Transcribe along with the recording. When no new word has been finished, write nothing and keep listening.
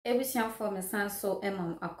Ebusian for me san so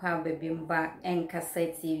emam akwa babimba enkasa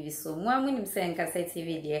TV so mo amunim se enkasa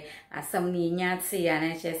TV de asam ne nyate ya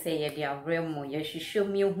na che se ye de abremu ye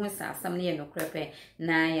hwehwem ye hu sa asam ne ye nokrepe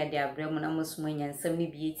na ye de abremu na musumo nyansam ne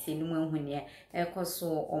bieti ne mu ahu ne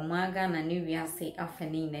ekoso omaga na ne wiase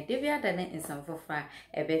afani na de bia da ne nsam fofa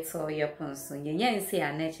ebeto ye ponso ye nyanse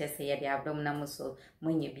ya na che se ye de abremu na muso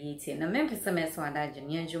monye bieti na mempese meso adaje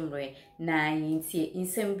ne njumre na yintie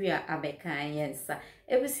nsam bia abekan yensa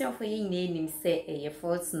Ebusian for ye name say a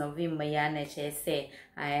 4th November yana chese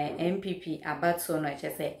MPP abato no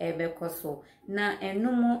chese ebe koso na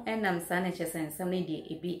enumu enam sana chese nsam de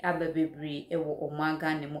ebi ababebri ewo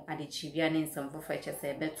omaga ne mu adechibia ne nsam fofa chese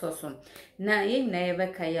ebe toso na ye na ebe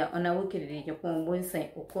kaya ona wokiri Japon bonsa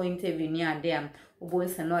okọ interview ni ade am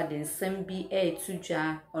obonsa no ade nsam bi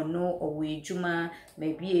etudwa ono owo ejuma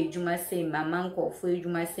mebi ejuma say mama nkofo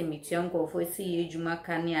ejuma say mitua nkofo say ejuma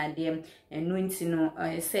kane ade enu nti no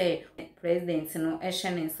say president no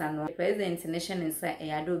ehye nsa no president ne hye nsa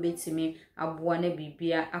ado betimi aboa na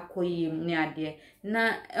bibia akoyem ne ade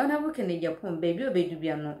na ona Ken Agyapong baby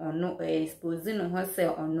obedubia no ono expose no ho say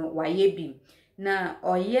ono waye bi na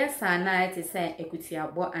oye sana ete say ekuti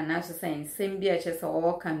abo anaso say nsem bi echese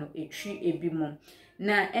owoka no etwi ebimo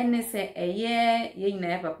na ene say eye ye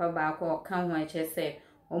nyina papa ba ko ka ho echese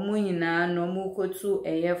omu nyina no mu kotu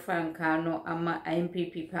eye franka no ama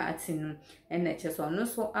MPP party no ene echese ono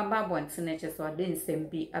so ababonte na echese ode nsem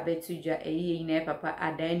bi abetudwa eye nyina papa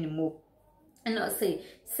Addai Nimo no say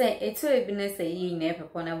eto ebine say ye nyina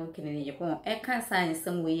papa na Ken Agyapong e kan science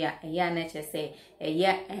we ya eya na echese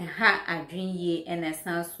eya ha adwen ye ene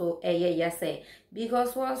san so eye ya say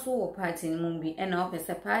because was so party no bi ena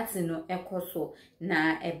opese party no ekoso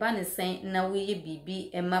na eba ne sen na we bibi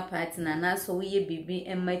emma party na so we bibi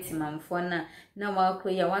emma timamfo na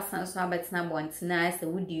wakoya wasan so abetina bontina ase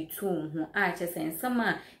wudi tu hu a chese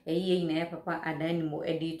nsama eye nyina papa Addai Nimo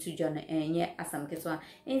edi tudwa no enye asamkeso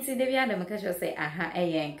nti de bia dem ka say aha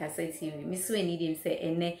eye enkasa TV miso eni dem say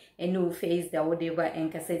ene face da whatever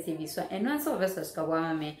enkasa TV so eno so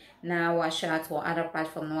subscribe me na wa share to other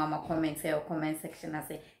platform no ma comment or comment section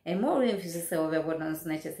as and more emphasis over what on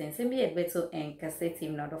snatches and simply a better and cassette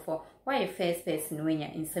team not for why first person when you're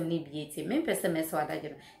in some beauty. Men person mess what I do.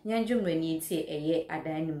 Yanjum when you say a year at the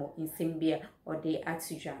animal in Simbia or the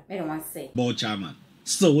Atsuja. I don't want to say. Board chairman.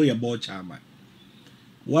 So we a board chairman.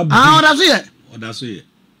 What? That's it. Oh, that's it.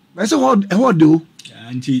 That's what do?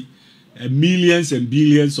 Auntie, millions and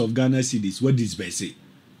billions of Ghana cedis. What this say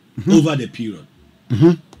over the period.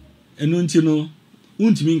 And don't you know?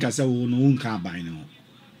 Untimi nkasa wo no unka ban no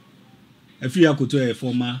afi akoto a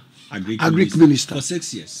former agric minister for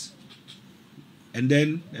 6 years and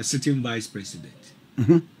then a sitting vice president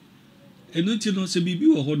and don't you know se bibi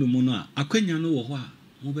wo ho no mo no akwanya no wo ho a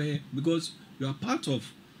mo be because you are part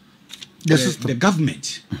of the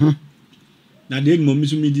government na de mo mi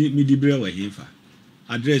so mi di bre wa hefa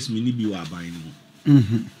address mi ni bi wa ban no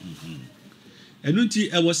and don't you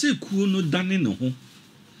e wo se kuo no dane no ho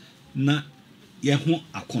na ye ho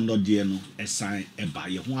akono de no esan eba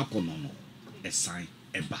ye ho akono no esan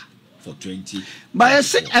eba for 20 by a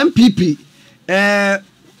MPP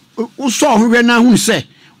uso hwe na hu se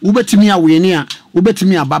ubetimi awene a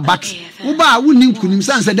ubetimi ababat uba woni nkunim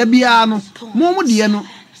sanse da bia no mo de no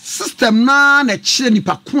system na kire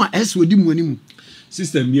nipa ko a ese odi mu ani mu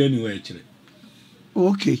system bia ni we kire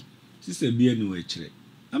okay system bia ni we kire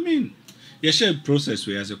I mean you share process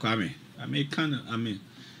we as a Kwame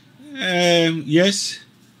yes,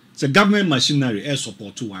 it's a government machinery air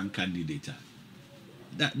support to one candidate.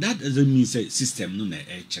 That doesn't mean say system no na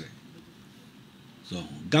actually. So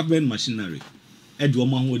government machinery air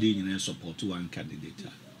woman holding in support to one candidate.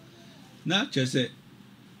 Now just say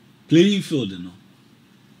playing field no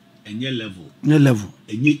and your level.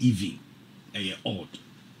 And your even and your odd.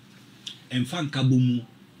 And fan kabumu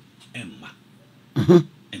emma.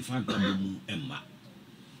 And fan kabumu emma.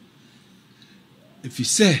 If you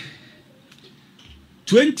say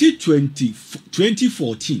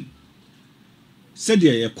 2014 said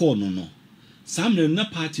you call no some na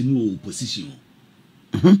party no opposition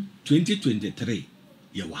 2023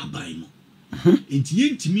 you wa buy no enti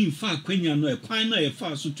yentimi mfa kwanya no e kwan na e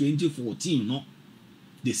fa so 2014 no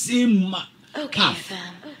the same okay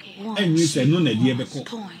fam okay and you say no na die be ko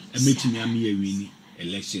e metimi am ye wini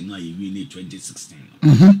election no ye wini 2016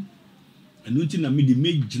 and unti na me de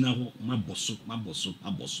megina ho maboso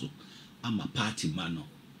ama party mano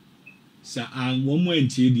sa an wo mo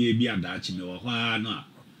antie de bi adachi me wo ha no a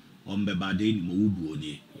ombeba de ni mo wubu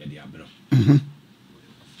oni ye de abro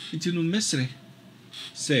iti no mesre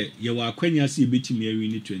say ye wa kwanya se betimi awi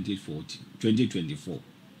ni 2024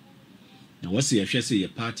 na wose ye hwe se ye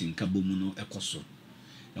party nkabomu no ekoso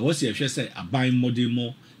na wose ye hwe se aban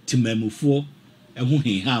modemo timamufo eho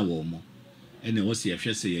heha wo mo ene wose ye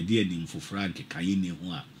hwe se ye de anim fofora nkekaye ne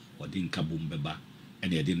ho a wode nkabom beba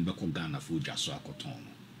ene ye de nbeko Ghana fo dwa so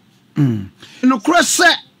akoton no cross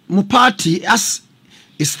mo party as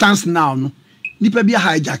it stands now no nipa bi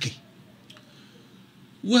hijack.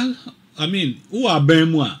 Well, I mean, who are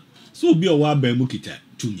Bemwa? So be a war Bemu kita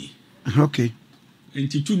to me. Okay.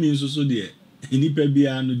 And to me, so dear. Any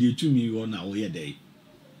pebiano, dear to me, on our day.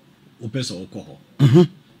 Opes or coho.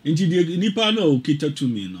 Into the nipa no kita to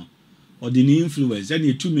me, no. Or the influence,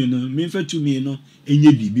 any to me, no, mean for to me, no, and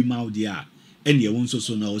ye be mouth, ya. And ye won't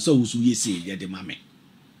so no, so ye say, ya de mammy.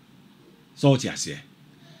 So, yes, yeah.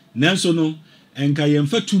 Nanso no, and Kayem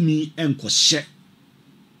for to me, and coshet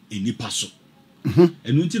in the passo. And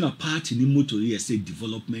until a part in the motto here say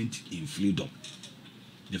development in freedom.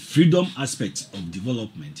 The freedom aspect of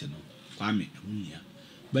development, you know. Kwame,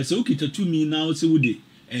 but so okay to me now say would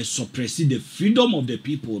they suppress the freedom of the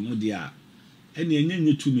people, no dear. And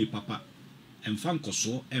you to me, Papa, and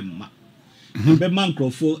Fankoso and Ma. But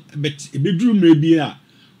Mancrofo, but a bedroom may be a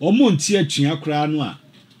or Montier Chiacranoa,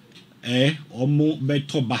 or more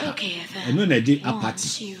betoba, and when I did a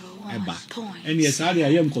party. And yes, I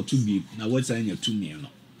am got to be now what's in your 2 million.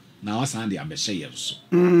 Now I send the Abeshayers.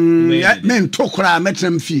 Men talk around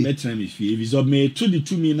metram fee. Metram fee. If it's of me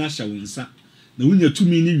 22 million, shall win, sir. The winner 2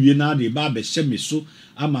 million, we now the barber shemi so.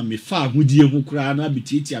 I'm a me far with you who cry and I be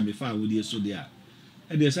teaching me far with you so there.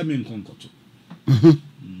 And there's a men concoto.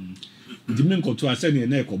 The men got to a sending a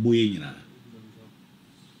neck or boy.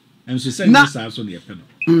 And she said, this house on the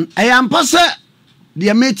panel. I am passer. The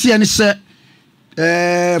amati and sir.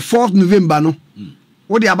 4th November no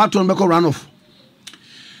what the about to make a run off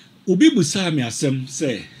obi busa me asem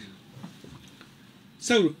say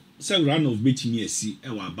run off betimi asi e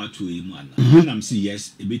wa abato e mu ana na am say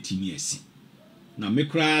yes e betimi asi na me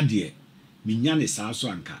kra de me nya ne saa so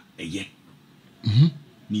anka eye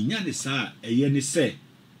me nya ne saa eye ne say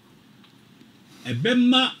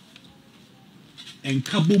ebema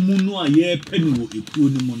enkabomu no aye peni wo ekuo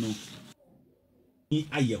ni mu no ni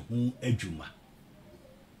aye ho adwuma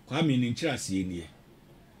Kwame Ninchasi in here.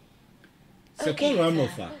 Second round of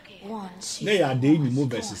they are the Nimo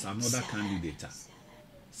versus another candidate.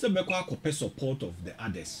 So because support of the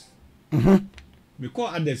others.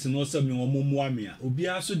 Because others no some no muamia,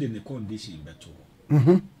 Obia so the condition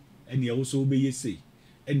better. And you also obey say,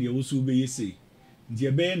 and you also obey say,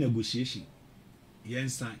 the bear negotiation. Yen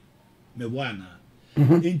sign me wana.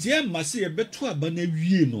 In the must say a better banner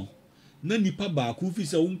no. Na nipa ba ku fi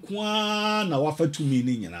se unkwa na wafa tumi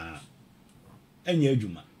ni nyina enye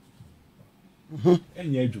adwuma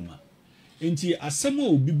enye adwuma enti asem a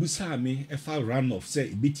obi busa me efa run off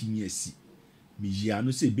say ebetimi asi me yia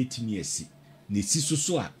no say ebetimi asi na si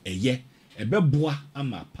soso a eye ebeboa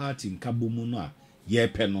ama party nkabomu no a ye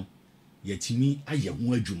pe no yatimi aye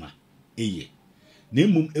ho adwuma eye na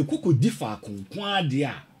emum ekoko di fa konkwa de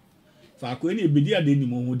a fa ko ene ebedi ade ni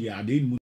mo ho de ade ni